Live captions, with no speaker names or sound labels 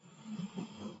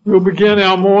We'll begin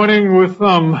our morning with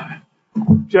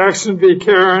Jackson v.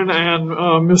 Carin and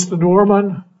Mr.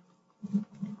 Norman.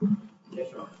 Yes,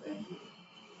 Your Honor. Thank you.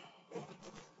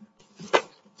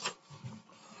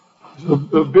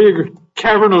 It's a big,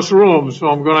 cavernous room, so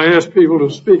I'm going to ask people to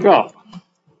speak up.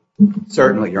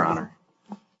 Certainly, Your Honor.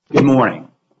 Good morning.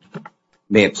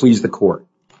 May it please the Court.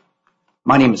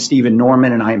 My name is Stephen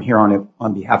Norman, and I am here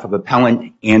on behalf of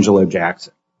Appellant Angelo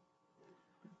Jackson.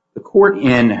 The Court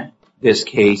in this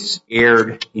case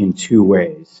erred in two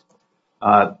ways.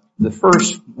 The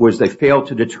first was they failed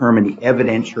to determine the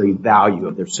evidentiary value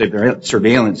of their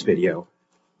surveillance video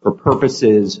for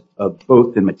purposes of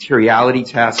both the materiality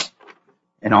test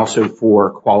and also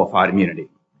for qualified immunity,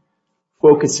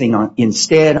 focusing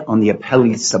instead on the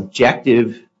appellee's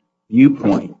subjective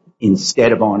viewpoint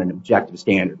instead of on an objective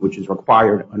standard, which is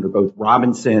required under both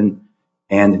Robinson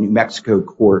and the New Mexico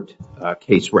court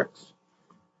case Ricks.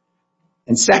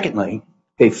 And secondly,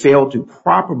 they failed to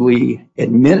properly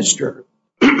administer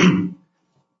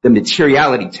the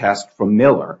materiality test from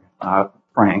Miller,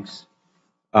 Franks,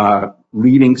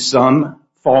 leaving some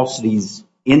falsities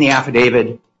in the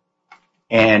affidavit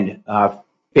and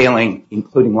failing,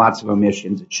 including lots of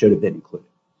omissions that should have been included.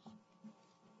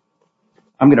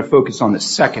 I'm going to focus on the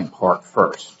second part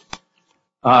first.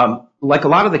 Like a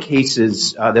lot of the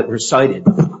cases that were cited,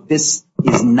 this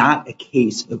is not a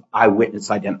case of eyewitness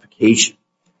identification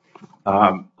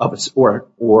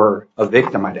or a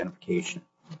victim identification.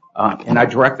 And I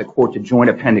direct the Court to Joint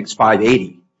Appendix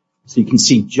 580 so you can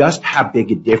see just how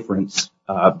big a difference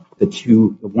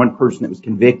the one person that was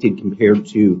convicted compared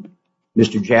to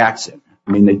Mr. Jackson.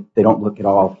 I mean, they don't look at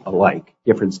all alike.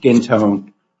 Different skin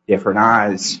tone, different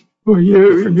eyes,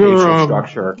 different facial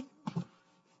structure.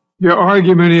 Your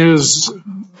argument is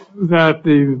that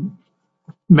the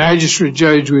magistrate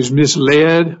judge was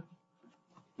misled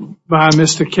by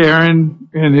Mr. Carin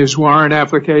in his warrant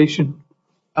application?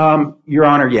 Your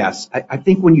Honor, yes. I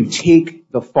think when you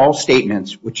take the false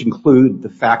statements, which include the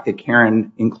fact that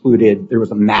Carin included there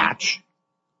was a match,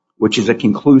 which is a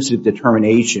conclusive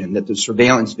determination that the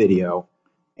surveillance video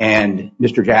and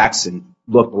Mr. Jackson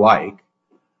looked alike,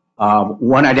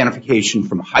 one identification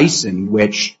from Heisen,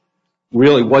 which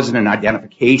really wasn't an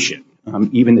identification.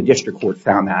 Even the district court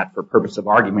found that for purpose of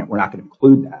argument, we're not going to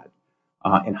include that.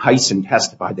 And Heisen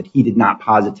testified that he did not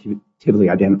positively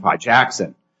identify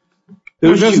Jackson.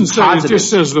 It just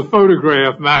says the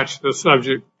photograph matched the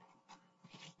subject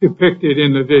depicted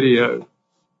in the video.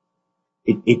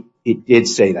 It did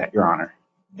say that, Your Honor.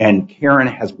 And Carin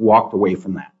has walked away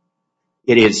from that.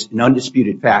 It is an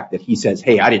undisputed fact that he says,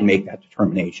 hey, I didn't make that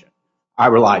determination. I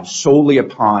relied solely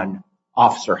upon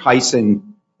Officer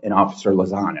Heisen and Officer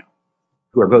Lozano,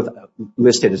 who are both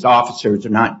listed as officers, are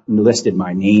not listed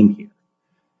by name here.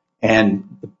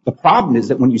 And the problem is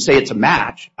that when you say it's a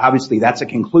match, obviously that's a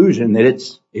conclusion that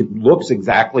it looks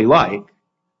exactly like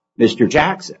Mr.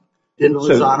 Jackson. Didn't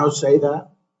Lozano say that?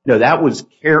 No, that was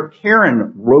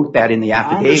Carin wrote that in the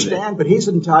affidavit. I understand, but he's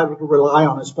entitled to rely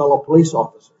on his fellow police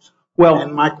officers.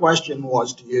 And my question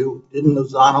was to you, didn't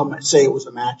Lozano say it was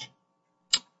a match?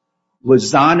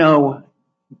 Lozano,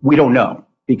 we don't know,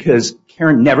 because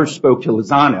Carin never spoke to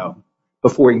Lozano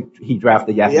before he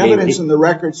drafted the affidavit. The evidence in the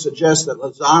record suggests that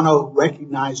Lozano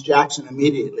recognized Jackson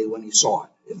immediately when he saw it.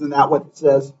 Isn't that what it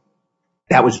says?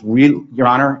 That was real, Your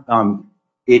Honor.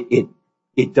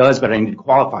 It does, but I need to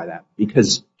qualify that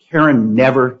because Carin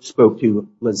never spoke to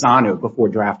Lozano before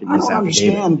drafting this affidavit.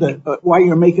 I don't understand why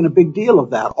you're making a big deal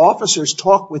of that. Officers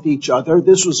talk with each other.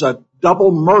 This was a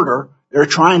double murder. They're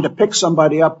trying to pick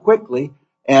somebody up quickly.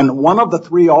 And one of the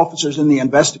three officers in the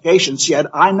investigation said,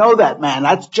 I know that man,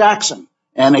 that's Jackson,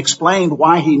 and explained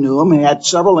why he knew him. He had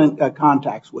several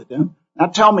contacts with him. Now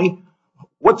tell me,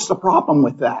 what's the problem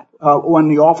with that when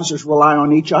the officers rely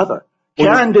on each other?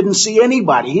 Carin didn't see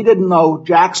anybody. He didn't know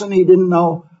Jackson. He didn't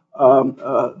know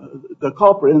the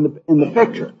culprit in the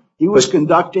picture. He was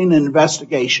conducting an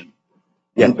investigation.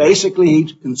 And basically he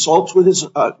consults with his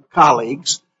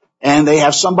colleagues, and they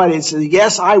have somebody that says,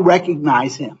 yes, I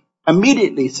recognize him.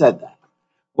 Immediately said that.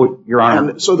 Well, Your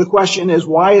Honor. And so the question is,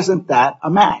 why isn't that a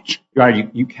match? Your Honor,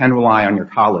 you can rely on your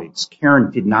colleagues.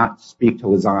 Carin did not speak to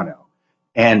Lozano.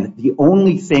 And the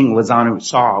only thing Lozano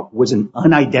saw was an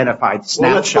unidentified snapshot.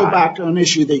 Well, let's go back to an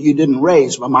issue that you didn't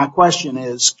raise. But my question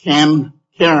is, can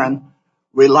Carin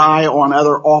rely on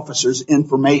other officers'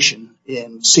 information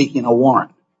in seeking a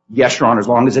warrant? Yes, Your Honor, as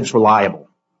long as it's reliable.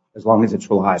 As long as it's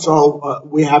reliable. So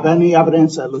we have any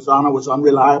evidence that Lozano was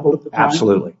unreliable at the time?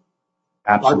 Absolutely.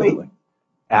 Absolutely. Pardon me?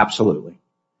 Absolutely.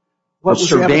 The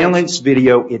surveillance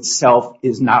video itself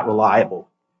is not reliable.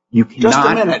 You cannot. Just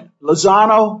a minute.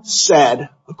 Lozano said,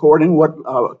 according to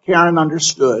what Carin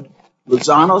understood,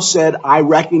 Lozano said, I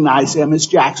recognize him as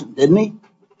Jackson, didn't he?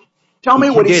 Tell me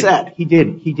what he said. He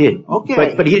did.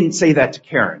 Okay. But he didn't say that to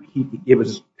Carin. It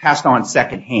was passed on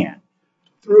secondhand.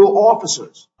 Through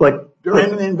officers.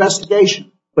 During the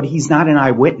investigation. But he's not an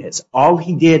eyewitness. All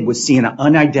he did was see an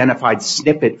unidentified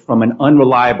snippet from an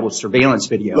unreliable surveillance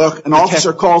video. Look, an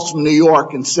officer calls from New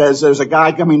York and says there's a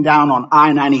guy coming down on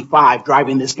I-95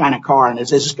 driving this kind of car, and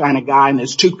there's this kind of guy, and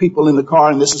there's two people in the car,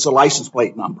 and this is a license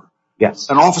plate number. Yes.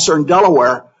 An officer in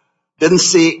Delaware didn't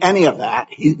see any of that.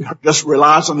 He just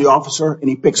relies on the officer, and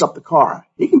he picks up the car.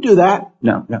 He can do that.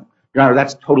 No. Your Honor,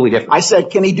 that's totally different. I said,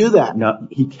 can he do that? No,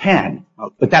 he can.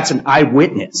 Okay. But that's an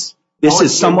eyewitness. This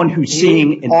is someone who's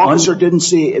seeing an officer didn't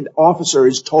see it. Officer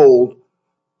is told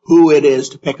who it is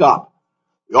to pick up.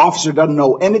 The officer doesn't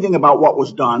know anything about what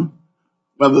was done,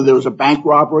 whether there was a bank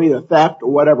robbery, a theft, or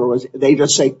whatever it was. They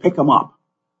just say, pick him up.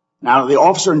 Now, the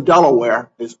officer in Delaware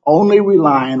is only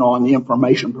relying on the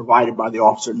information provided by the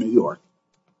officer in New York.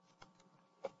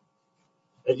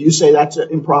 And you say that's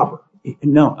improper?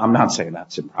 No, I'm not saying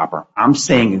that's improper. I'm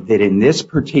saying that in this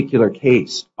particular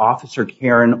case, Officer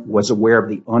Carin was aware of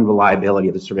the unreliability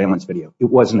of the surveillance video. It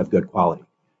wasn't of good quality.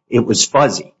 It was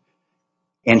fuzzy.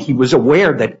 And he was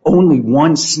aware that only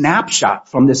one snapshot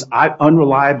from this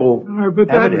unreliable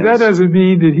evidence. That doesn't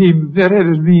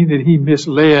mean that he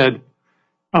misled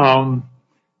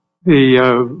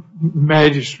the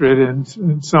magistrate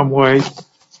in some way.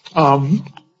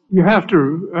 You have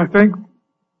to, I think,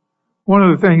 one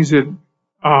of the things that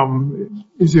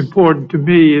is important to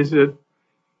me is that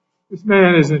this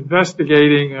man is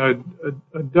investigating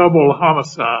a double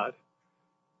homicide,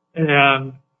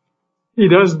 and he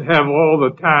doesn't have all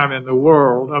the time in the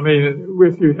world. I mean,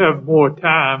 if you have more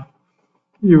time,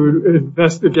 you would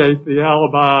investigate the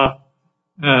alibi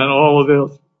and all of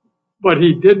this. But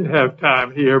he didn't have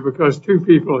time here because two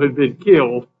people had been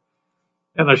killed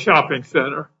in a shopping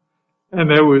center, and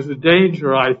there was a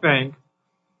danger, I think,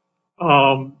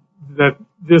 that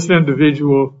this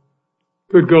individual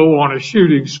could go on a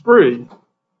shooting spree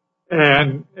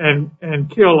and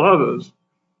kill others,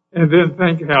 and then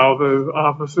think how the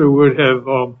officer would have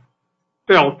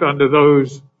felt under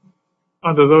those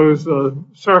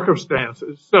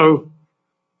circumstances. So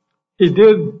he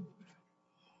did,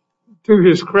 to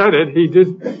his credit, he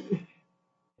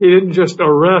didn't just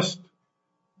arrest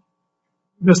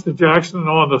Mr. Jackson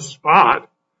on the spot.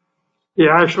 He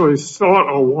actually sought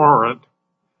a warrant,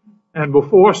 and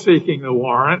before seeking the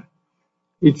warrant,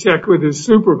 he checked with his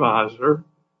supervisor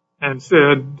and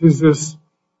said, does this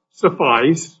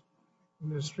suffice?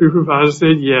 And the supervisor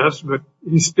said yes, but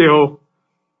he still,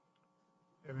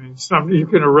 you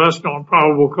can arrest on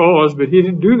probable cause, but he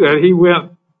didn't do that. He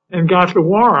went and got the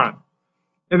warrant.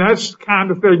 And that's the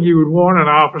kind of thing you would want an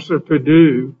officer to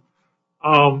do,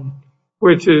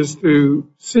 which is to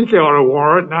seek out a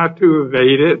warrant, not to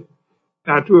evade it,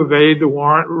 not to evade the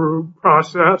warrant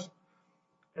process,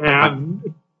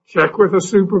 and check with a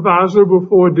supervisor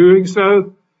before doing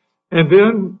so. And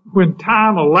then when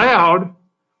time allowed,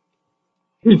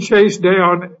 he chased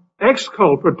down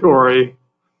exculpatory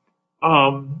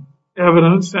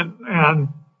evidence and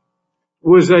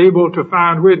was able to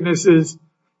find witnesses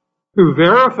who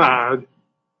verified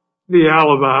the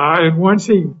alibi. And once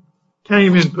he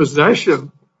came in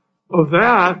possession of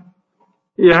that,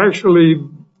 he actually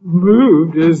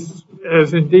moved,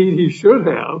 as indeed he should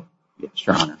have, yes,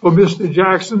 Your Honor, for Mr.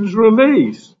 Jackson's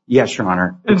release. Yes, Your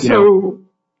Honor. And so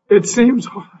it seems,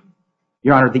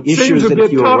 Your Honor, the issue is that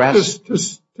if you arrest to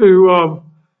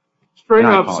string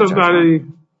up somebody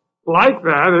like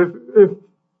that,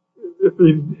 if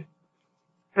he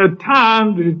had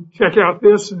time to check out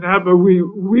this and that, but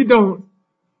we don't.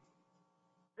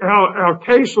 Our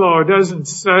case law doesn't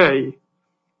say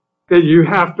that you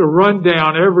have to run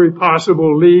down every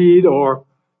possible lead or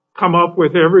come up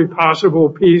with every possible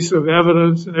piece of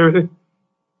evidence and everything.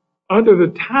 Under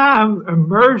the time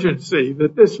emergency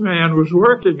that this man was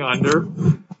working under,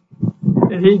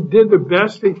 he did the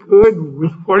best he could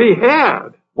with what he had.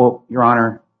 Well, Your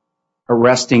Honor,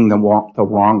 arresting the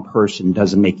wrong person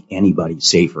doesn't make anybody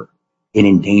safer. It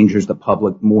endangers the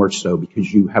public more so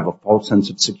because you have a false sense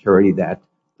of security that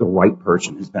the right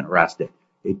person has been arrested.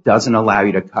 It doesn't allow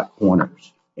you to cut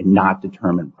corners and not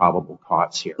determine probable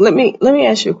cause here. Let me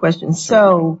ask you a question.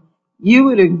 So you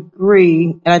would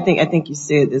agree, and I think you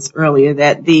said this earlier,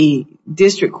 that the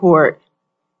district court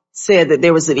said that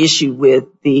there was an issue with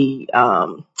the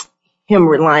him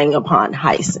relying upon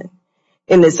Hyson.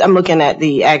 In this, I'm looking at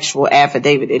the actual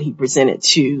affidavit that he presented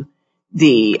to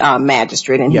the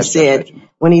magistrate, and he said,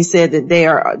 when he said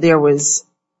that there was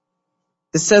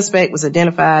the suspect was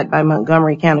identified by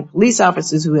Montgomery County police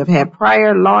officers who have had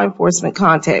prior law enforcement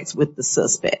contacts with the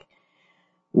suspect.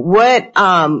 What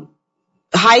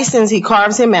Heisens, he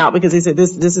carves him out because he said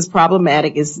this is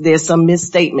problematic. There's some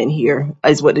misstatement here,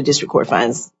 is what the district court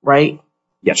finds, right?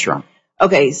 Yes, Your Honor.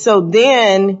 Okay, so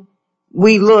then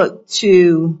we look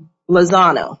to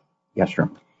Lozano. Yes, Your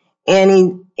Honor.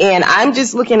 And I'm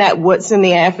just looking at what's in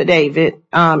the affidavit,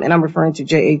 and I'm referring to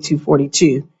JA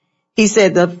 242. He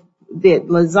said that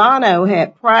Lozano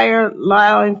had prior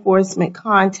law enforcement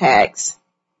contacts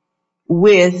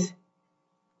with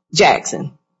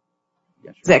Jackson.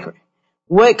 Yes, Is that correct?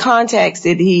 What contacts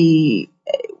did he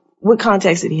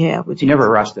have with He Jackson? never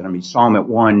arrested him. He saw him at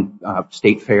one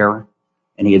state fair,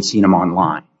 and he had seen him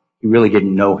online. He really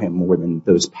didn't know him more than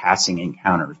those passing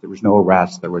encounters. There was no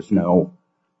arrest. There was no,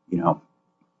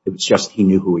 it was just he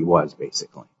knew who he was,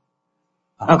 basically.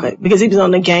 Okay, because he was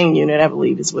on the gang unit, I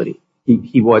believe is what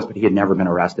he was, but he had never been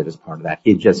arrested as part of that.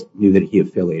 He just knew that he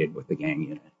affiliated with the gang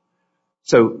unit.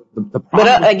 So the problem.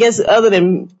 But I guess other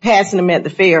than passing him at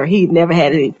the fair, he never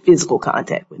had any physical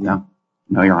contact with him.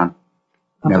 No, Your Honor.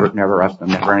 Okay. Never arrested him,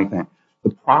 never anything.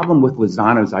 The problem with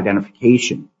Lozano's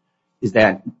identification is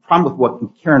that the problem with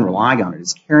what Carin relied on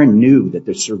is Carin knew that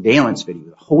the surveillance video,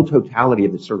 the whole totality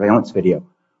of the surveillance video,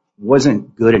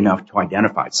 wasn't good enough to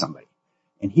identify somebody.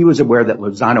 And he was aware that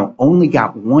Lozano only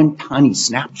got one tiny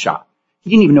snapshot.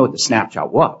 He didn't even know what the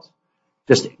snapshot was.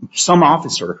 Just some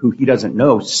officer who he doesn't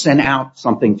know sent out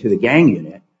something to the gang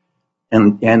unit,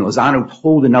 and Lozano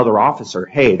told another officer,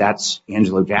 hey, that's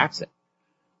Angelo Jackson.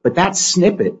 But that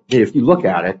snippet, if you look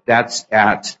at it, that's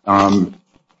at,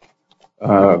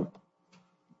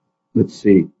 let's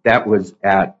see, that was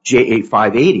at JA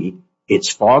 580.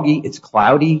 It's foggy, it's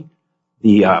cloudy,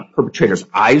 the perpetrator's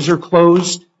eyes are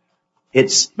closed.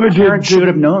 Carin should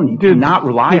have known. You did not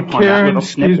rely upon that little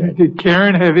snippet. Did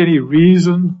Carin have any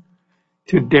reason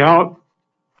to doubt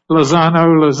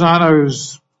Lozano?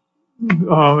 Lozano's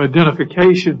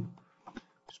identification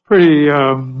was pretty,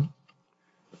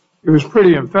 it was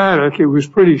pretty emphatic. It was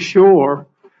pretty sure.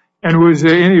 And was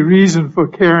there any reason for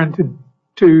Carin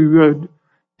to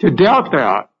doubt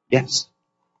that? Yes.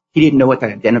 He didn't know what the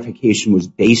identification was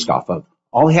based off of.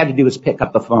 All he had to do was pick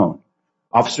up the phone.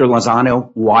 Officer Lozano,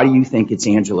 why do you think it's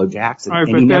Angelo Jackson? Right,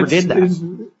 and he never did that.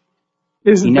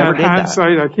 Isn't that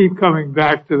hindsight? I keep coming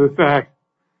back to the fact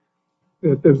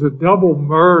that there's a double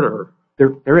murder.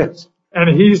 There is.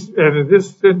 And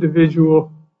this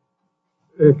individual,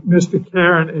 Mr.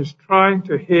 Carin, is trying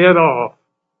to head off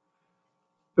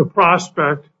the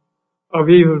prospect of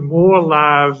even more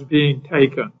lives being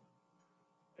taken.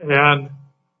 And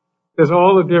there's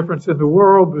all the difference in the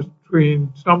world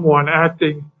between someone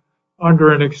acting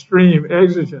under an extreme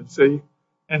exigency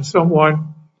and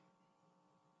someone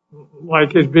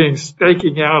like is being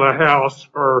staking out a house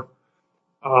for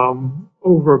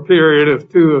over a period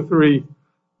of 2 or 3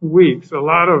 weeks. A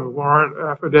lot of warrant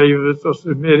affidavits are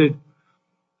submitted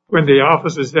when the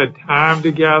officers had time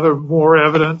to gather more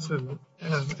evidence and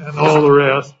all the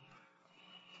rest.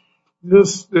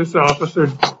 This officer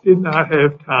did not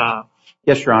have time.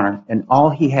 Yes, Your Honor. And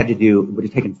all he had to do would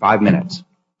have taken 5 minutes.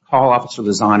 Call Officer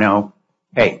Lozano.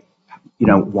 Hey,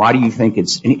 why do you think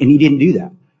it's... And he didn't do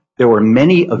that. There were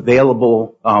many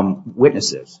available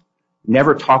witnesses.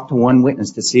 Never talked to one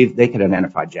witness to see if they could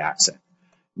identify Jackson.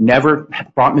 Never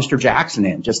brought Mr. Jackson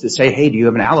in just to say, hey, do you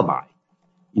have an alibi?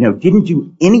 Didn't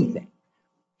do anything.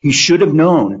 He should have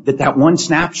known that one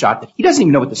snapshot, that he doesn't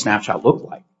even know what the snapshot looked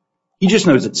like. He just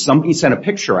knows that somebody sent a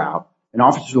picture out and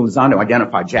Officer Lozano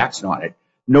identified Jackson on it.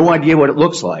 No idea what it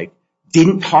looks like.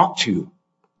 Didn't talk to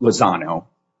Lozano.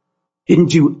 Didn't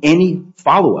do any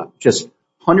follow-up. Just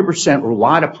 100%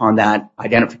 relied upon that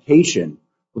identification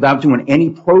without doing any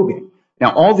probing.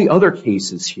 Now, all the other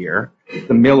cases here,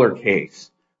 the Miller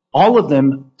case, all of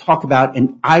them talk about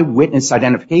an eyewitness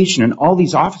identification, and all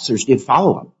these officers did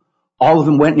follow-up. All of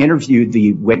them went and interviewed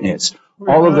the witness.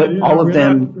 All of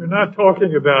them. We're not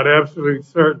talking about absolute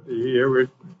certainty here. We're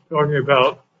talking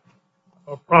about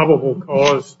a probable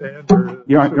cause standard.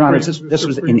 Your Honor, this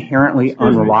was inherently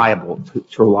unreliable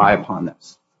to rely upon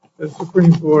this. The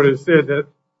Supreme Court has said that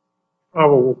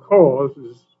probable cause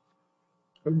is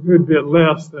a good bit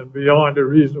less than beyond a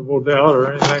reasonable doubt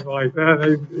or anything like that.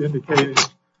 They've indicated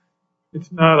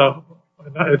it's not a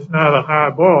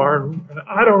high bar, and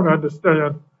I don't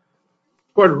understand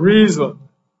what reason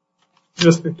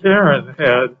Mr. Carin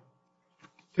had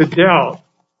to doubt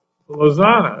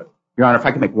Lozano. Your Honor, if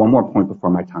I can make one more point before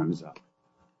my time is up.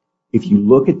 If you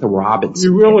look at the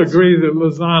Robinson You will case, agree that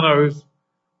Lozano's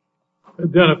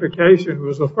identification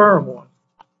was a firm one.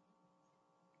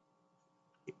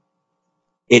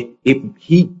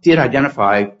 He did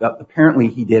identify, apparently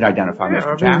he did identify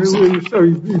Mr. Jackson. So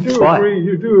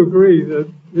you do agree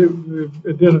that the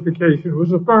identification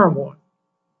was a firm one?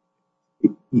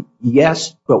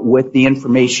 Yes, but with the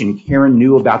information Carin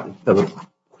knew about the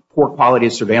poor quality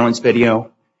of surveillance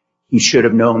video, he should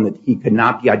have known that he could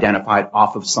not be identified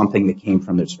off of something that came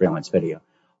from the surveillance video.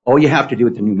 All you have to do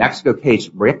with the New Mexico case,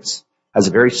 Ricks, has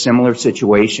a very similar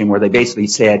situation where they basically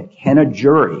said, can a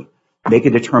jury make a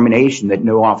determination that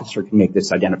no officer can make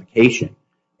this identification?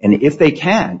 And if they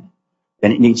can,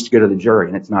 then it needs to go to the jury,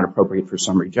 and it's not appropriate for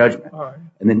summary judgment. Right.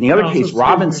 And then the other case,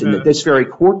 Robinson, that this very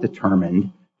court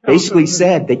determined, basically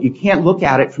said that you can't look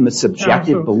at it from the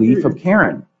subjective belief of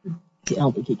Carin. I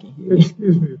don't think he can hear you.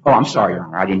 Excuse me. Oh, I'm sorry, Your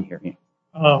Honor. I didn't hear you.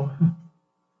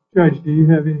 Judge, do you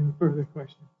have any further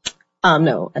questions?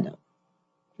 No, I don't.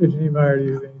 Judge Niemeyer, do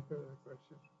you have any further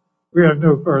questions? We have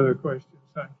no further questions.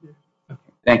 Thank you. Okay.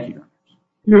 Thank you, Your Honor.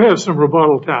 You have some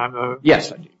rebuttal time, though.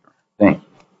 Yes, I do, Your Honor. Thank you.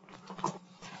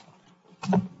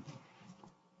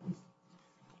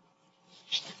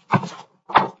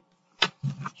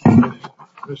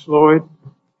 Ms. Lloyd.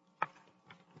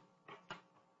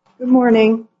 Good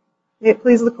morning. May it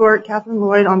please the court, Catherine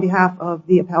Lloyd on behalf of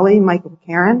the appellee, Michael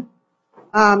Carin.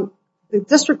 The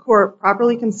district court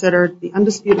properly considered the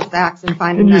undisputed facts in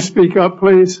finding Can you speak up,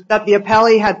 please? that the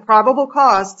appellee had probable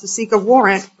cause to seek a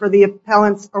warrant for the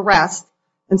appellant's arrest,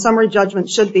 and summary judgment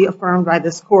should be affirmed by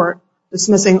this court,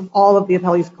 dismissing all of the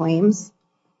appellee's claims.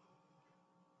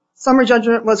 Summary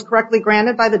judgment was correctly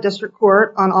granted by the district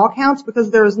court on all counts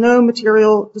because there is no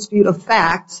material dispute of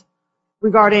fact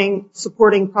regarding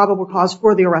supporting probable cause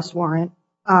for the arrest warrant,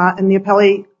 and the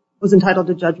appellee was entitled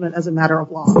to judgment as a matter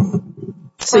of law.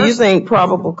 So you think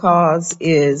probable cause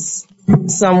is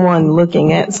someone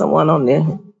looking at someone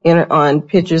on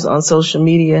pictures on social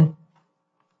media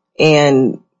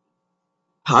and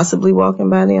possibly walking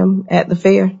by them at the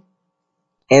fair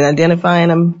and identifying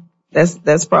them?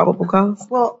 That's probable cause?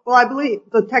 Well, I believe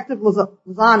Detective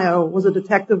Lozano was a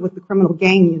detective with the criminal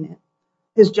gang unit.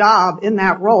 His job in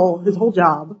that role, his whole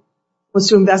job, was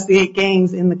to investigate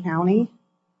gangs in the county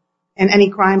and any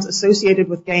crimes associated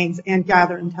with gangs and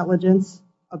gather intelligence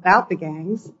about the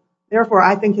gangs. Therefore,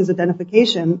 I think his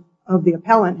identification of the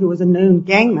appellant, who was a known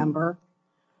gang member,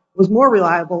 was more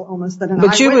reliable almost than an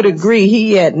eyewitness. But you would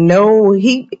agree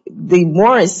the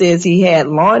warrant says he had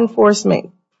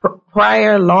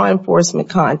prior law enforcement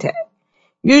contact.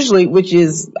 Usually, which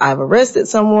is, I've arrested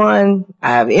someone,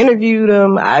 I've interviewed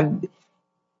him,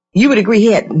 you would agree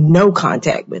he had no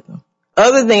contact with him,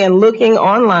 other than looking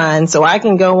online, so I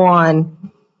can go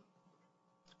on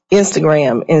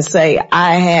Instagram and say,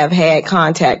 I have had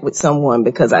contact with someone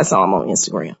because I saw him on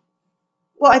Instagram.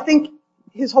 Well, I think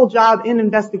his whole job in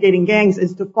investigating gangs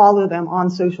is to follow them on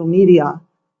social media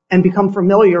and become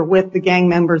familiar with the gang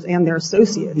members and their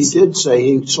associates. He did say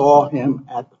he saw him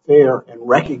at the fair and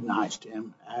recognized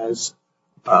him as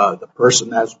the person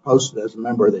that's posted as a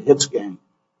member of the Hits gang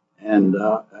and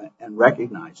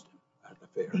recognized him at the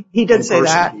fair. He did say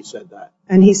that. He said that.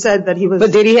 And he said that he was...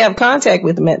 But did he have contact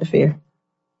with him at the fair?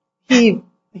 He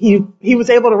was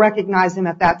able to recognize him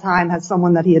at that time as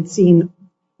someone that he had seen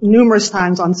numerous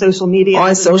times on social media.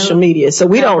 On social media. So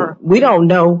we don't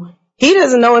know. He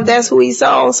doesn't know if that's who he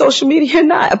saw on social media or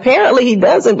not. Apparently he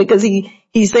doesn't, because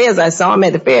he says, I saw him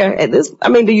at the fair.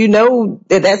 Do you know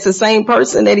that that's the same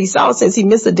person that he saw since he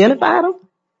misidentified him?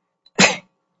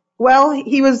 Well,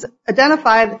 he was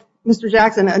identified, Mr.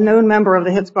 Jackson, a known member of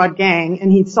the Hit Squad gang,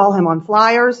 and he saw him on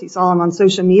flyers, he saw him on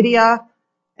social media,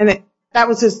 and that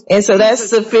was his... And so that's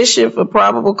sufficient for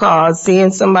probable cause,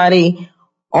 seeing somebody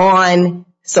on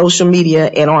social media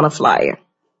and on a flyer.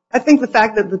 I think the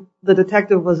fact that the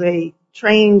detective was a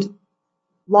trained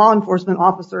law enforcement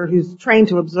officer who's trained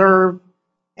to observe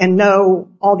and know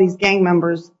all these gang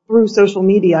members through social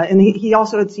media, and he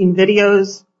also had seen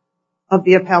videos of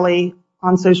the appellee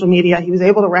on social media. He was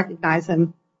able to recognize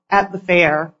him at the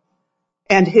fair.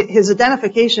 And his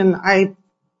identification, I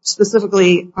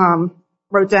specifically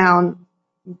wrote down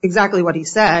exactly what he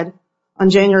said. On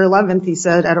January 11th, he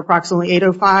said at approximately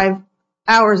 8:05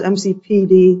 hours,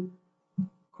 MCPD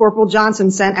Corporal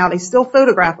Johnson sent out a still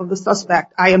photograph of the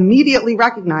suspect. I immediately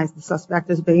recognized the suspect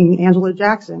as being Angelo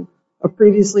Jackson, a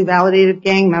previously validated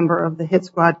gang member of the Hit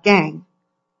Squad gang.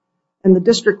 And the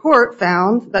district court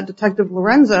found that Detective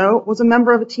Lorenzo was a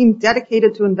member of a team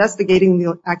dedicated to investigating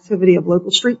the activity of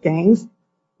local street gangs,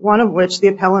 one of which the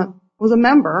appellant was a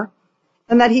member,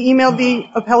 and that he emailed the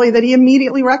appellee that he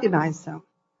immediately recognized him.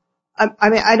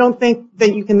 I don't think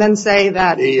that you can then say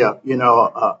that...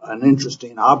 an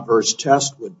interesting obverse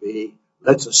test would be,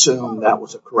 let's assume that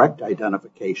was a correct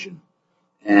identification,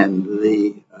 and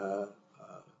the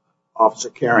Officer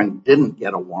Carin didn't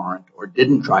get a warrant or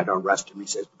didn't try to arrest him, he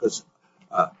says, because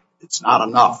it's not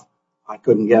enough. I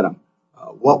couldn't get him.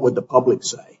 What would the public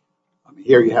say? I mean,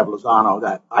 here you have Lozano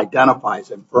that identifies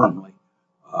him firmly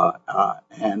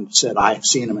and said, I have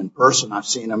seen him in person. I've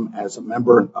seen him as a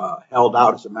member, held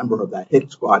out as a member of that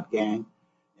hit squad gang,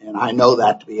 and I know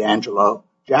that to be Angelo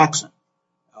Jackson.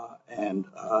 And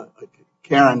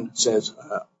Carin says,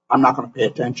 I'm not going to pay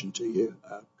attention to you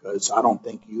because I don't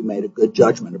think you made a good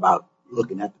judgment about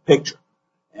looking at the picture,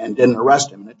 and didn't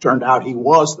arrest him. And it turned out he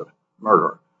was the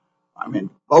murderer. I mean,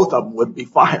 both of them would be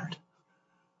fired.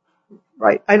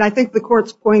 Right. And I think the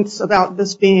court's points about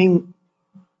this being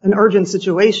an urgent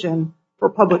situation for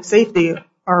public safety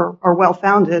are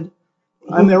well-founded.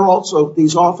 And they're also,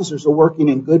 these officers are working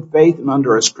in good faith and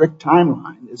under a strict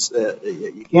timeline.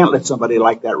 You can't let somebody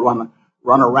like that run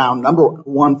around, number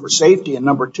one, for safety, and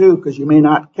number two, because you may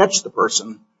not catch the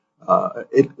person.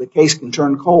 The case can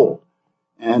turn cold.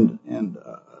 And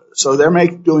so they're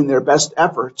doing their best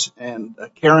efforts, and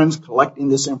Carin's collecting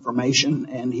this information,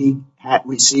 and he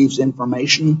receives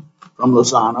information from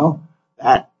Lozano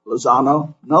that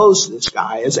Lozano knows this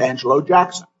guy as Angelo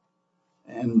Jackson.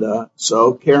 And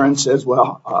so Carin says,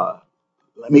 well,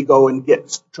 let me go and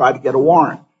try to get a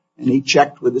warrant. And he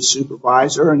checked with his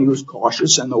supervisor, and he was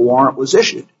cautious, and the warrant was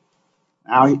issued.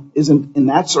 Now, he isn't in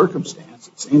that circumstance.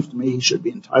 It seems to me he should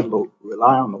be entitled to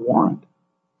rely on the warrant.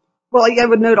 Well, I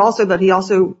would note also that he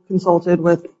also consulted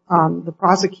with the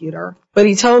prosecutor. But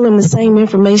he told him the same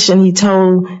information he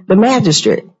told the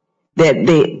magistrate, that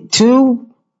the two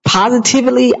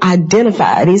positively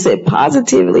identified, he said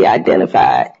positively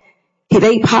identified,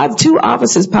 two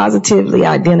officers positively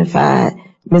identified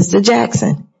Mr.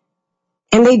 Jackson.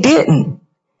 And they didn't.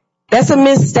 That's a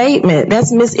misstatement.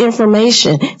 That's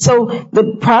misinformation. So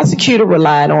the prosecutor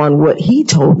relied on what he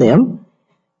told them.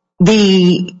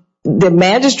 The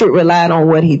magistrate relied on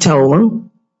what he told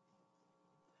them.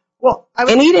 Well,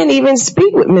 and he didn't even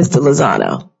speak with Mr.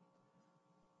 Lozano.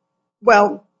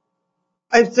 Well,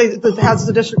 I'd say that as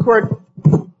the district court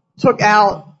took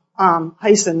out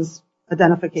Heisen's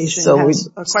identification. So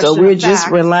we're just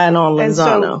relying on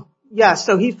Lozano. Yes,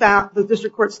 so the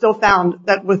district court still found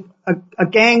that with a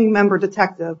gang member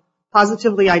detective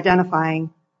positively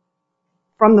identifying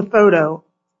from the photo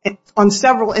on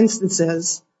several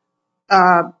instances,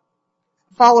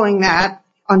 following that,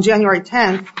 on January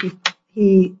 10th,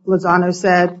 Lozano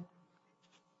said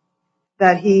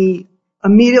that he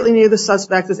immediately knew the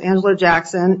suspect as Angelo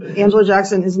Jackson. Angelo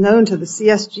Jackson is known to the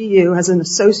CSGU as an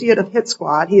associate of Hit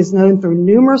Squad. He is known through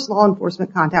numerous law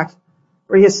enforcement contacts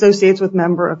where he associates with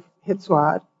member of Hit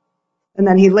Squad. And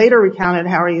then he later recounted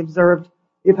how he observed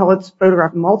the appellant's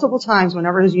photograph multiple times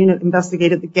whenever his unit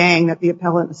investigated the gang that the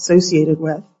appellant associated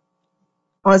with.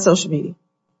 On social media.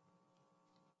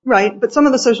 Right, but some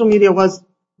of the social media was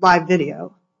live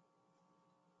video.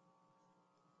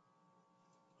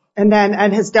 And then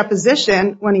at his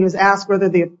deposition, when he was asked whether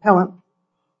the appellant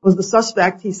was the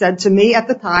suspect, he said, to me at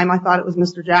the time, I thought it was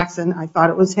Mr. Jackson. I thought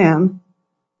it was him.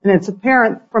 And it's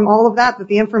apparent from all of that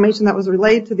the information that was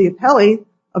relayed to the appellee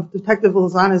of Detective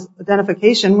Lozano's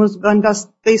identification was done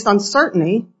based on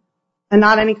certainty and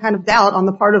not any kind of doubt on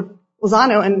the part of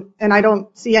Lozano. And I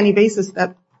don't see any basis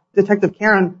that Detective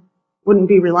Carin wouldn't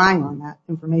be relying on that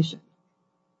information.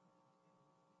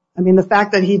 I mean, the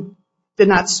fact that he did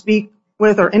not speak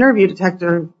with or interview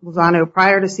Detective Lozano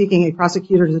prior to seeking a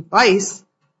prosecutor's advice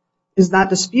is not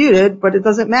disputed, but it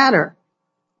doesn't matter.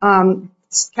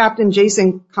 Captain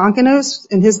Jason Konkinos,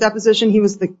 in his deposition, he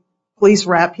was the police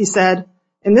rep. He said,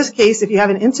 in this case, if you have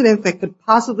an incident that could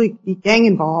possibly be gang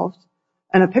involved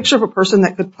and a picture of a person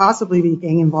that could possibly be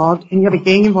gang involved, and you have a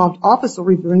gang involved officer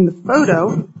reviewing the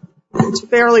photo, it's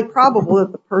fairly probable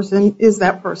that the person is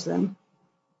that person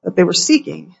that they were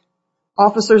seeking.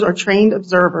 Officers are trained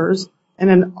observers, and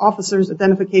an officer's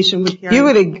identification would carry. You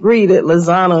would agree that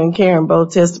Lozano and Carin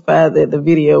both testified that the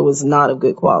video was not of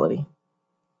good quality.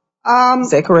 Is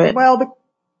that correct? Well,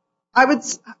 I would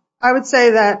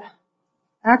say that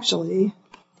actually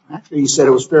he said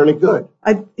it was fairly good.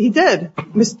 He did.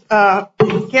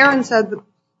 Carin said that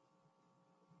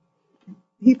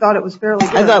he thought it was fairly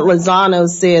good. I thought Lozano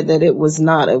said that it was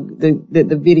not that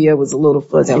the video was a little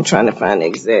fuzzy. I'm trying to find the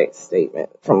exact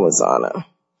statement from Lozano.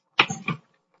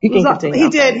 You can continue.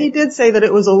 He did say that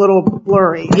it was a little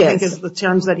blurry. Yes. I think is the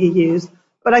terms that he used.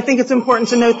 But I think it's important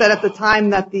to note that at the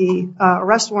time that the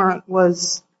arrest warrant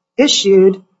was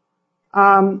issued,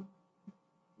 Carin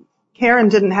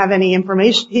didn't have any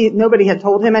information. Nobody had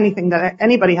told him anything that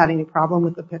anybody had any problem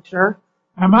with the picture.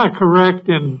 Am I correct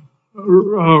in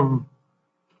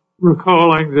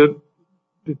recalling that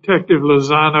Detective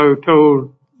Lozano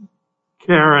told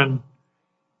Carin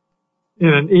in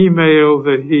an email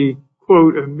that he,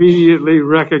 quote, immediately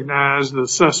recognized the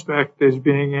suspect as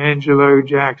being Angelo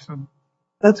Jackson?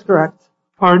 That's correct.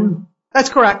 Pardon? That's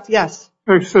correct, yes.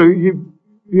 So you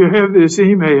have this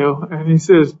email, and he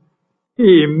says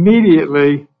he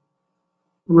immediately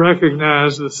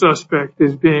recognized the suspect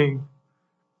as being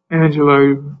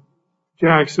Angelo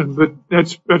Jackson, but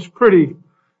that's pretty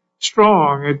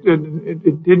strong. It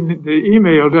didn't. The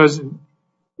email doesn't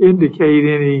indicate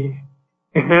any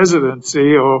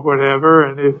hesitancy or whatever,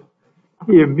 and if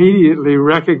he immediately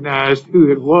recognized who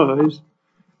it was,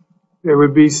 there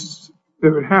would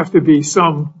have to be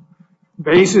some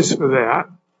basis for that.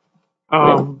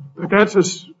 But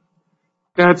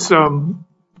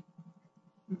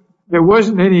there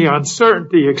wasn't any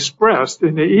uncertainty expressed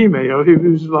in the email. He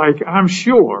was like, "I'm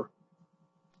sure."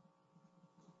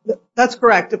 That's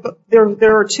correct.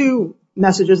 There are two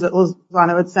messages that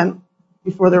Lozano had sent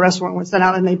before the arrest warrant was sent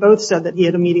out, and they both said that he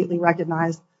had immediately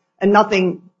recognized, and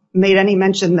nothing made any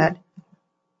mention that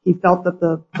he felt that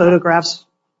the photographs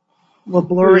were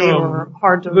blurry or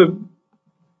hard to... The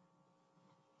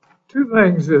two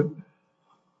things that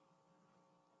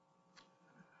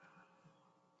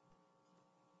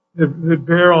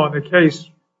bear on the case,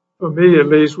 for me at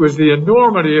least, was the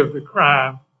enormity of the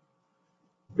crime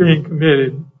being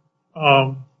committed.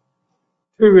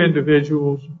 Two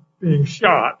individuals being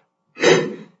shot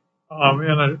in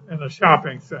a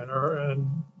shopping center,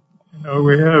 and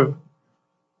we have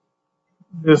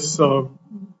this. A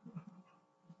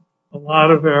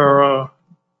lot of our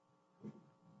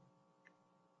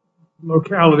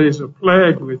localities are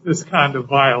plagued with this kind of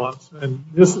violence, and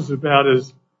this is about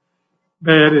as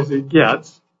bad as it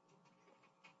gets.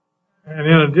 And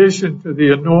in addition to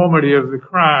the enormity of the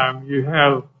crime, you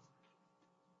have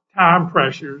time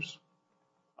pressures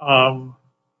of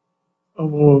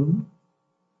a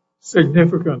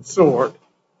significant sort.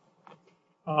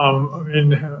 I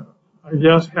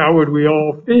guess how would we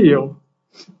all feel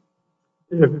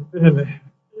if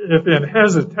in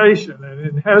hesitation and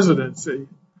in hesitancy,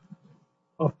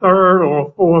 a third or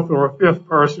a fourth or a fifth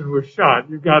person was shot?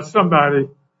 You've got somebody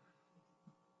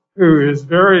who is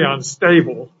very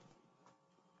unstable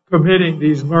committing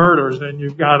these murders, and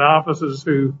you've got officers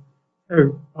who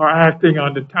are acting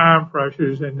under time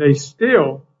pressures, and they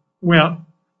still went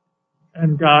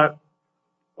and got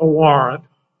a warrant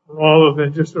rather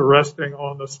than just arresting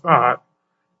on the spot.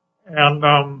 And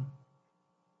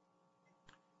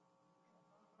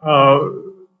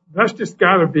that's just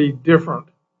got to be different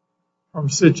from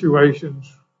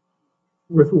situations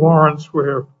with warrants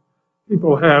where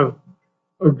people have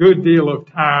a good deal of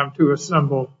time to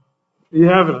assemble the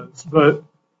evidence. But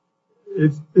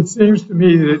it seems to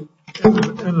me that in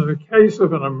the case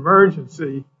of an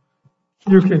emergency,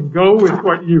 you can go with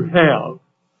what you have,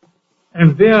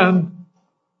 and then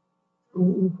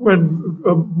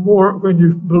when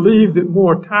you believe that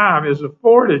more time is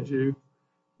afforded you,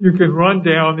 you can run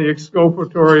down the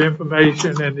exculpatory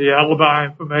information and the alibi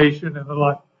information and the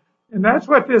like. And that's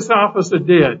what this officer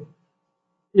did.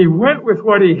 He went with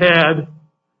what he had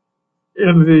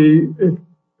when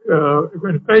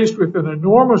faced with an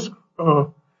enormous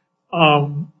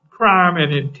crime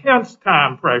and intense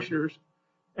time pressures.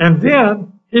 And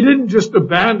then he didn't just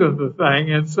abandon the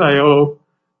thing and say, "Oh,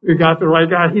 we got the right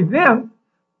guy." He then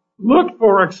looked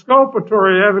for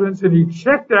exculpatory evidence, and he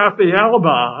checked out the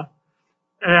alibi.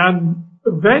 And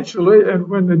eventually, and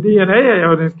when the DNA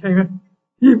evidence came in,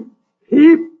 he and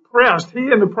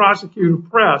the prosecutor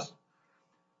pressed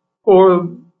for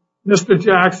Mr.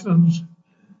 Jackson's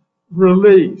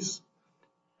release.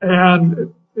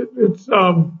 And it's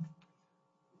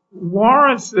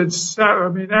warrants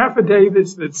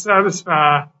affidavits that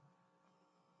satisfy,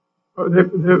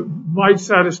 that might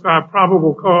satisfy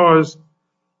probable cause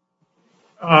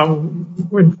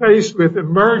when faced with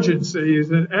emergencies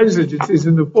and exigencies.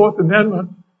 And the Fourth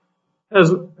Amendment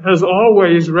has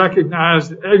always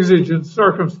recognized exigent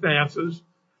circumstances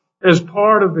as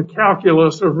part of the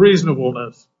calculus of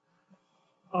reasonableness.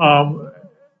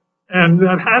 And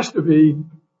that has to be,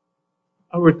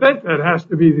 I would think that has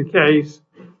to be the case.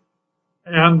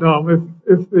 And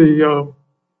if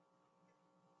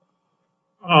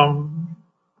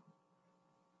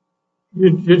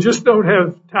you just don't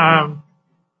have time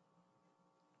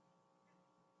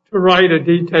to write a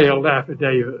detailed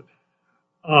affidavit.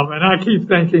 And I keep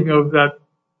thinking of the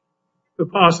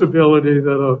possibility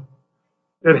that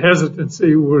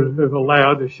hesitancy would have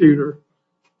allowed the shooter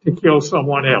to kill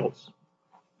someone else.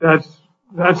 That's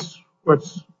what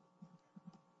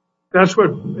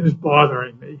is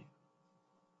bothering me.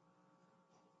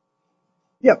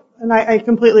 Yep, and I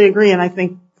completely agree, and I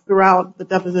think throughout the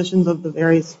depositions of the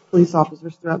various police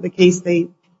officers throughout the case, they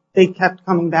kept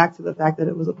coming back to the fact that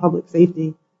it was a public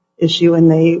safety issue,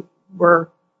 and they were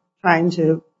trying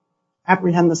to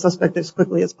apprehend the suspect as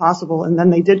quickly as possible. And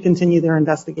then they did continue their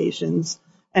investigations.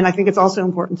 And I think it's also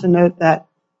important to note that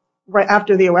right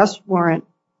after the arrest warrant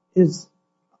is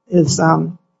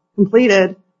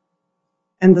completed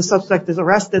and the suspect is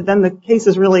arrested, then the case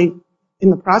is really in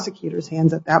the prosecutor's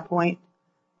hands at that point.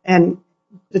 And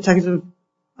Detective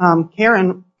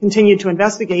Carin continued to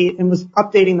investigate and was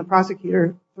updating the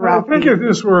prosecutor throughout. I think if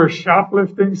this were a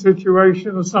shoplifting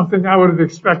situation or something, I would have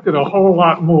expected a whole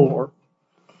lot more.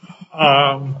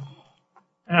 And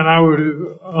I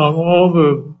would, all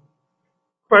the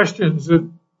questions that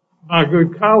my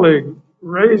good colleague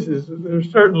raises, they're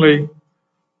certainly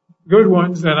good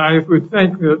ones, and I would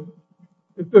think that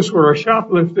if this were a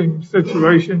shoplifting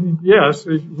situation, yes,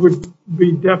 it would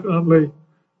be definitely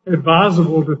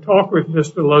advisable to talk with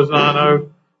Mr.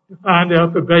 Lozano to find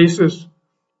out the basis,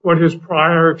 what his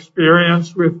prior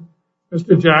experience with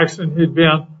Mr. Jackson had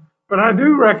been. But I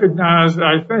do recognize,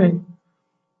 I think,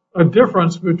 a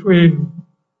difference between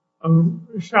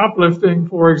shoplifting,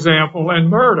 for example, and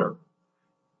murder.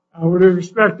 I would have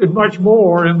expected much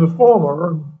more in the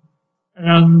former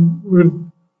and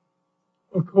would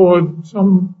accord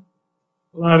some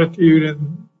latitude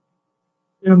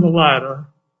in the latter.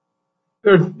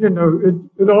 There, you know,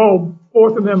 it all,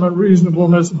 Fourth Amendment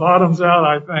reasonableness bottoms out,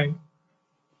 I think,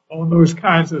 on those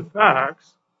kinds of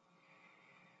facts.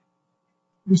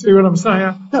 You see what I'm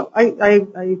saying? No, I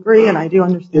agree, and I do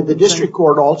understand. Did the district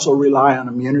court also rely on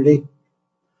immunity?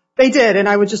 They did, and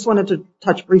I would just wanted to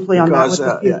touch briefly on that with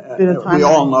a bit of time. We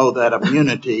all know that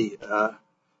immunity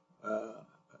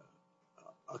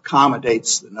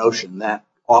accommodates the notion that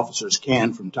officers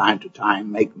can, from time to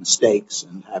time, make mistakes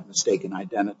and have mistaken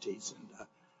identities,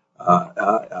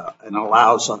 and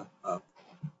allows a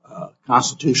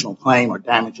constitutional claim or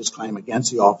damages claim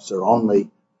against the officer only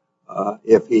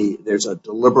if there's a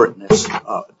deliberateness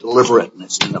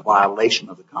in the violation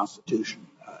of the Constitution.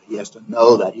 He has to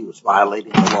know that he was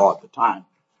violating the law at the time,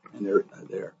 and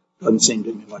there doesn't seem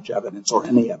to be much evidence or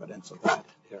any evidence of that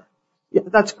here. Yeah,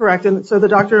 that's correct. And so the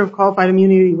doctrine of qualified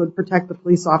immunity would protect the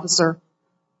police officer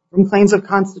from claims of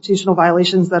constitutional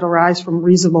violations that arise from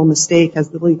reasonable mistake as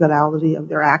the legality of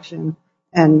their action.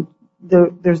 And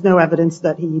there's no evidence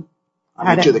that he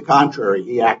had to the contrary,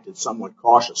 he acted somewhat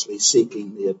cautiously,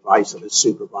 seeking the advice of his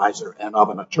supervisor and of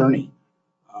an attorney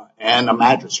and a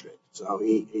magistrate. So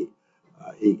he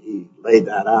laid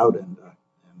that out and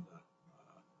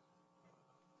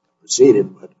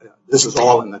proceeded. But this is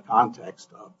all in the context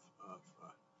of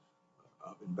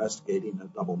investigating a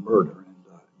double murder. And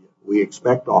we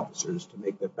expect officers to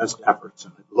make their best efforts,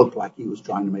 and it looked like he was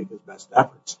trying to make his best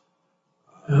efforts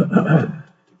to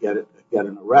get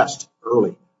an arrest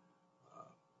early.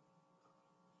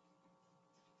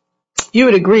 You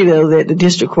would agree, though, that the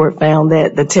district court found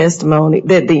that the testimony,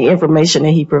 that the information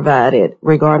that he provided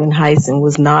regarding Hyson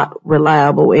was not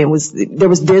reliable, and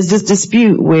there's this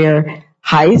dispute where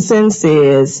Hyson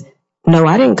says, "No,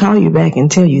 I didn't call you back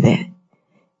and tell you that,"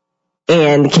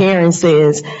 and Carin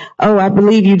says, "Oh, I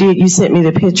believe you did. You sent me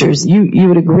the pictures." You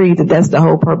would agree that that's the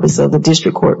whole purpose of the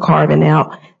district court carving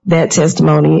out that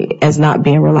testimony as not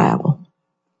being reliable.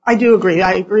 I do agree.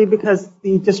 I agree because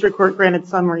the district court granted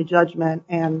summary judgment,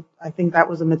 and I think that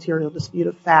was a material dispute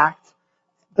of fact.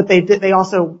 But they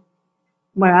also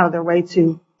went out of their way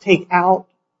to take out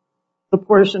the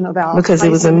portion about because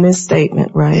it was a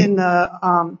misstatement, right? In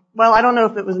the well, I don't know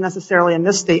if it was necessarily a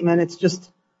misstatement. It's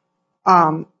just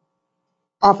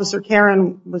Officer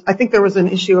Carin was. I think there was an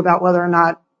issue about whether or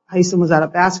not Hyson was at a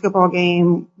basketball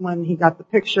game when he got the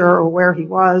picture or where he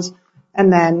was,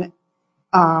 and then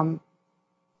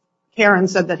Carin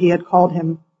said that he had called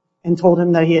him and told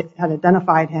him that he had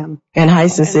identified him. And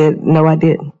Hyson said, "No, I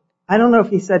didn't." I don't know if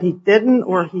he said he didn't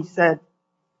or he said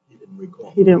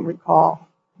he didn't recall.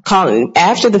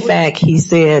 After the fact, he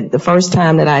said the first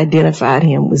time that I identified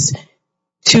him was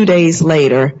 2 days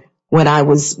later when I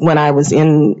was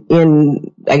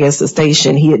in I guess the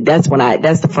station. That's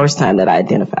the first time that I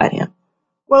identified him.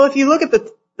 Well, if you look at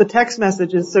the text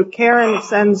messages, so Carin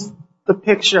sends the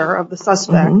picture of the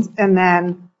suspect, and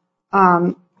then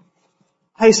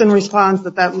Hyson responds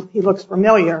that he looks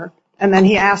familiar, and then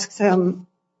he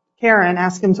Carin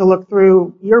asks him to look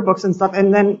through yearbooks and stuff,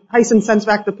 and then Hyson sends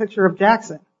back the picture of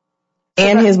Jackson.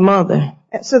 And his mother.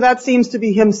 So that seems to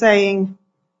be him saying,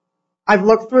 "I've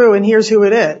looked through and here's who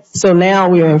it is." So now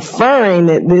we're inferring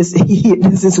that this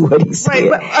is what he said.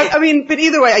 Right, but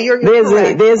either way, you're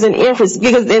correct. There's an inference,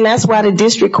 and that's why the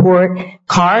district court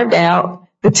carved out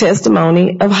the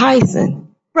testimony of Hyson.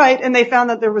 Right, and they found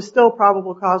that there was still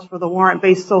probable cause for the warrant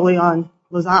based solely on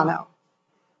Lozano.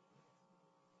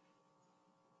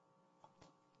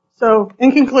 So,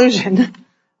 in conclusion,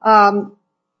 the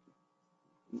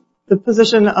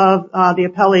position of the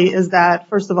appellee is that,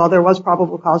 first of all, there was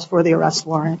probable cause for the arrest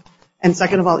warrant. And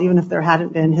second of all, even if there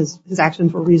hadn't been, his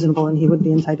actions were reasonable and he would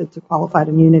be entitled to qualified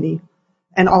immunity.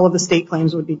 And all of the state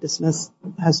claims would be dismissed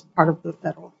as part of the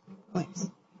federal claims.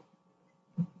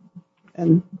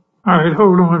 And all right,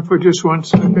 hold on for just 1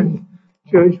 second.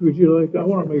 Judge, would you like, I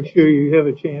want to make sure you have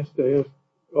a chance to ask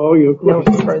all your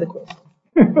questions. No further questions.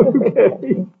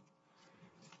 Okay.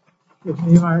 Does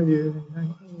anybody do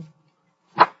anything?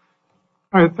 All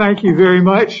right, thank you very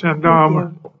much. And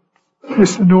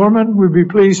Mr. Norman, we'd be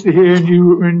pleased to hear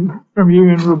from you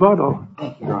in rebuttal.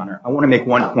 Thank you, Your Honor. I want to make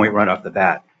one point right off the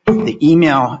bat. The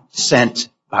email sent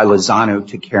by Lozano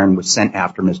to Carin was sent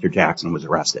after Mr. Jackson was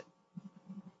arrested.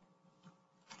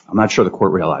 I'm not sure the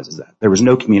court realizes that. There was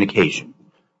no communication.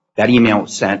 That email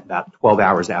was sent about 12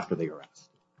 hours after the arrest.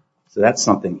 So that's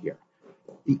something here.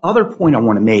 The other point I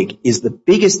want to make is the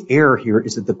biggest error here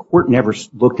is that the court never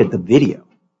looked at the video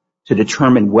to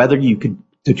determine whether you could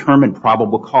determine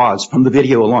probable cause from the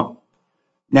video alone.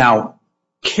 Now,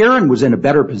 Carin was in a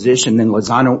better position than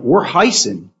Lozano or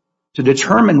Hyson to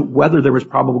determine whether there was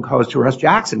probable cause to arrest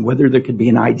Jackson, whether there could be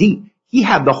an ID. He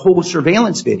had the whole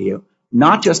surveillance video,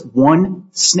 not just one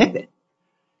snippet.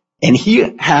 And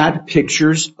he had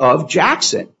pictures of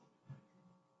Jackson.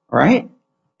 All right?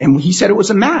 And he said it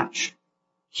was a match.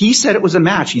 He said it was a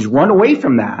match. He's run away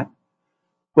from that.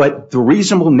 But the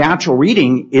reasonable natural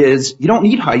reading is you don't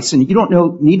need Hyson. You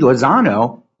don't need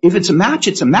Lozano. If it's a match,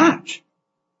 it's a match.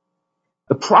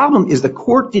 The problem is the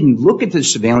court didn't look at the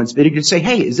surveillance video to say,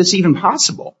 hey, is this even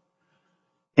possible?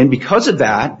 And because of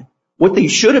that, what they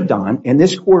should have done, and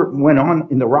this court went on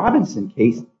in the Robinson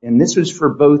case, and this was for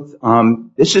both,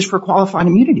 this is for qualified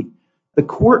immunity. The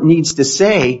court needs to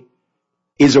say,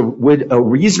 would a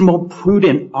reasonable,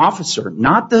 prudent officer,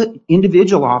 not the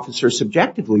individual officer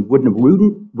subjectively, would a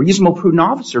reasonable, prudent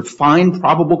officer find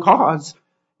probable cause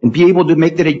and be able to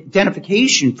make that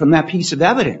identification from that piece of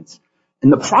evidence?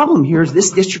 And the problem here is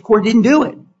this district court didn't do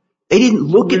it. They didn't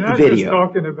look at the video. We're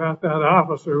not just talking about that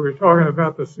officer. We're talking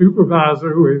about the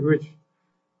supervisor, which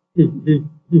he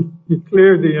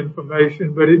cleared the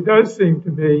information. But it does seem to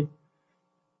me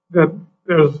that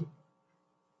there's,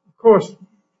 of course,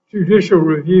 judicial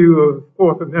review of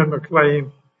Fourth Amendment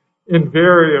claim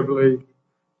invariably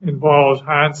involves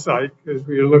hindsight because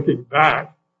we are looking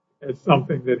back at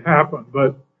something that happened.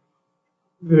 But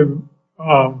there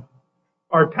are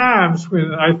times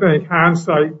when I think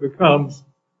hindsight becomes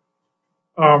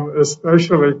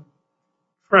especially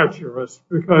treacherous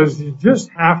because you just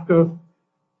have to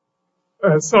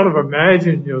sort of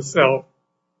imagine yourself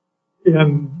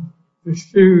in the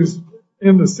shoes,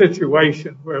 in the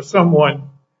situation where someone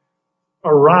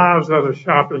arrives at a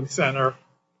shopping center,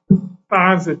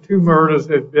 finds that 2 murders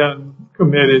have been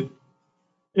committed,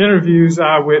 interviews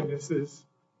eyewitnesses,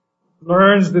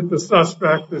 learns that the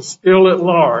suspect is still at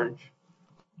large,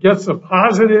 gets a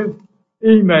positive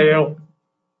email.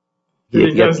 He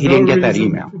didn't get that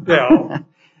email.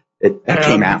 That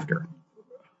came after.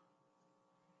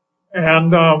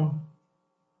 And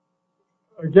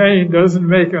again, doesn't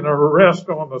make an arrest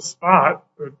on the spot,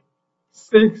 but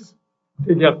seeks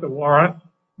to get the warrant.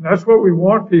 And that's what we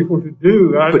want people to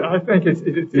do. I think it's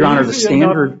Your Honor, the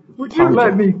standard. Enough. Would you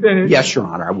let me finish? Yes, Your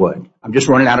Honor, I would. I'm just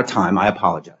running out of time. I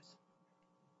apologize.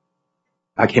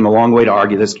 I came a long way to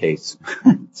argue this case.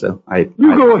 So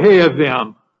go ahead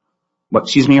then. What?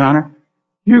 Excuse me, Your Honor?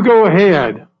 You go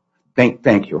ahead. Thank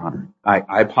you, Your Honor.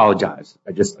 I apologize.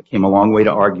 I came a long way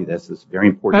to argue this. It's very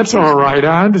important. That's all right.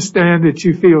 I understand that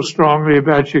you feel strongly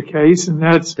about your case, and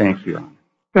thank you, Your Honor.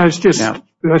 That's just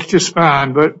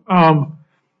fine. But all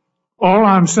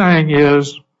I'm saying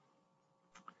is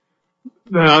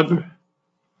that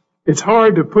it's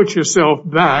hard to put yourself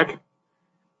back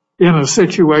in a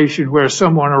situation where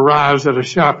someone arrives at a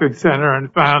shopping center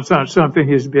and finds out something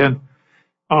has been.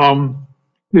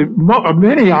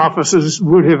 Many officers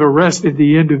would have arrested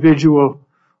the individual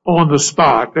on the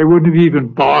spot. They wouldn't have even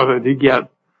bothered to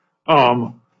get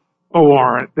a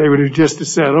warrant. They would have just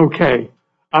said, "Okay,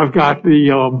 I've got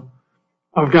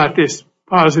this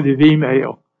positive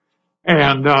email,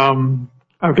 and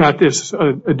I've got this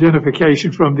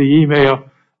identification from the email.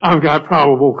 I've got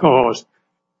probable cause."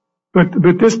 But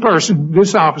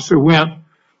this officer went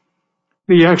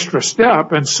the extra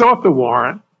step and sought the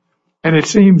warrant, and it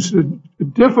seems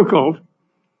difficult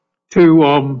to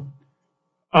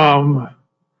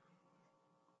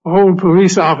hold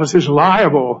police officers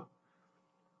liable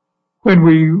when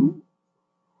we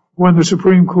when the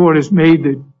Supreme Court has made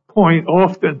the point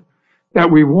often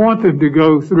that we want them to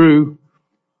go through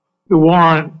the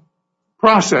warrant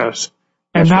process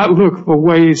and not look for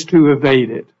ways to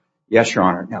evade it. Yes, Your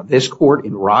Honor. Now, this court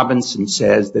in Robinson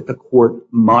says that the court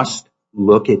must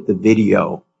look at the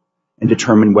video and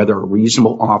determine whether a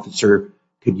reasonable officer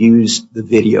could use the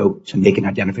video to make an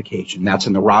identification. That's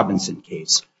in the Robinson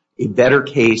case. A better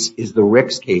case is the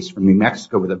Ricks case from New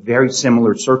Mexico with a very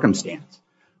similar circumstance,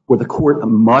 where the court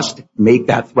must make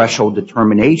that threshold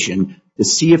determination to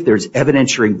see if there's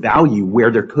evidentiary value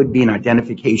where there could be an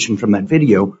identification from that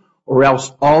video, or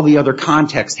else all the other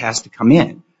context has to come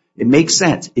in. It makes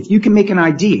sense. If you can make an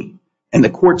ID and the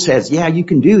court says, yeah, you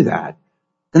can do that,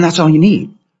 then that's all you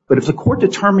need. But if the court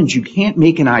determines you can't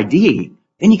make an ID,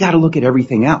 then you got to look at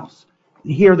everything else.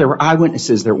 Here, there were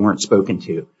eyewitnesses that weren't spoken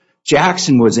to.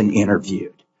 Jackson wasn't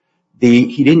interviewed.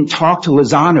 He didn't talk to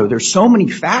Lozano. There's so many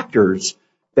factors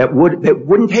that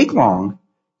wouldn't take long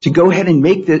to go ahead and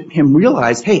make him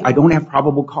realize, hey, I don't have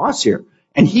probable cause here.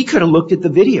 And he could have looked at the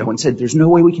video and said, there's no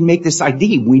way we can make this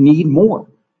ID. We need more.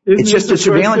 It's just a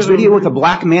surveillance video with a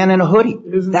black man in a hoodie.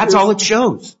 That's all it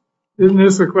shows. Isn't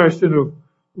this a question of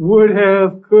would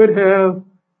have, could have,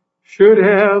 should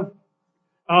have?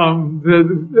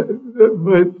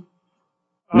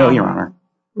 No, Your Honor.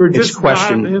 We're just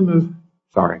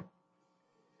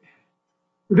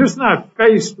not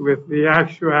faced with the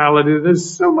actuality.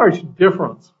 There's so much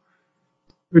difference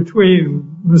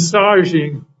between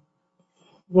massaging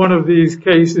one of these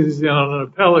cases in an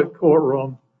appellate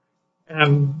courtroom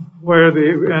and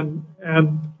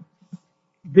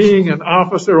being an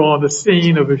officer on the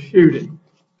scene of a shooting.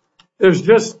 There's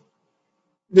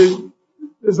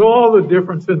all the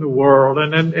difference in the world,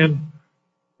 and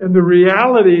the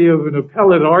reality of an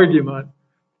appellate argument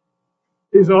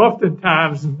is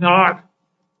oftentimes not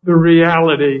the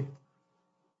reality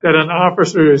that an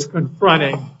officer is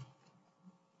confronting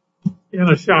in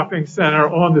a shopping center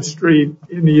on the street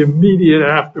in the immediate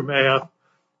aftermath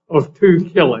of two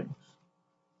killings.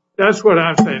 That's what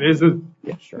I'm saying.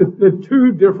 The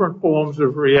two different forms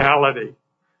of reality,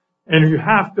 and you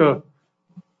have to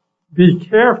be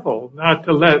careful not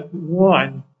to let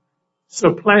one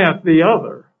supplant the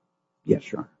other. Yes,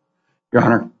 Your Honor. Your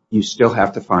Honor, you still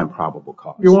have to find probable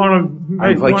cause. You want to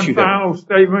make one final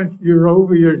statement? You're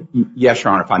over your... Yes,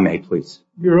 Your Honor, if I may, please.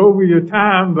 You're over your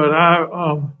time, but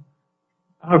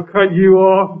I've cut you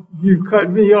off. You cut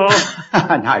me off.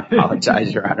 And I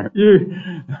apologize, Your Honor.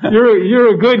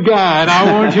 You're a good guy, and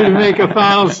I want you to make a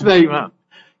final statement.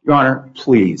 Your Honor,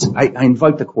 please, I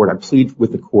invite the court, I plead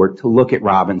with the court to look at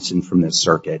Robinson from this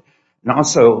circuit and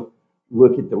also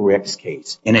look at the Ricks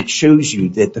case. And it shows you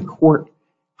that the court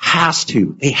have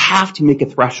to make a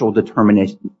threshold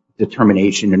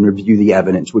determination and review the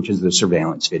evidence, which is the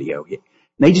surveillance video. And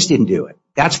they just didn't do it.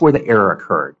 That's where the error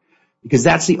occurred, because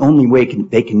that's the only way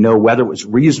they can know whether it was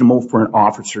reasonable for an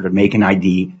officer to make an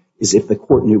ID is if the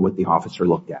court knew what the officer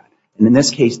looked at. And in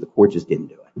this case, the court just didn't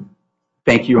do it.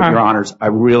 Thank you, Your Honors. I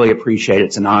really appreciate it.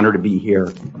 It's an honor to be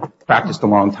here. Practiced a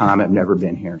long time. I've never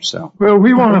been here. So. Well,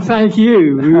 we want to thank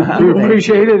you. We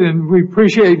appreciate it, and we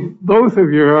appreciate both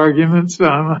of your arguments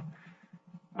and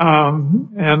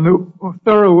the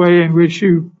thorough way in which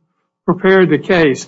you prepared the case.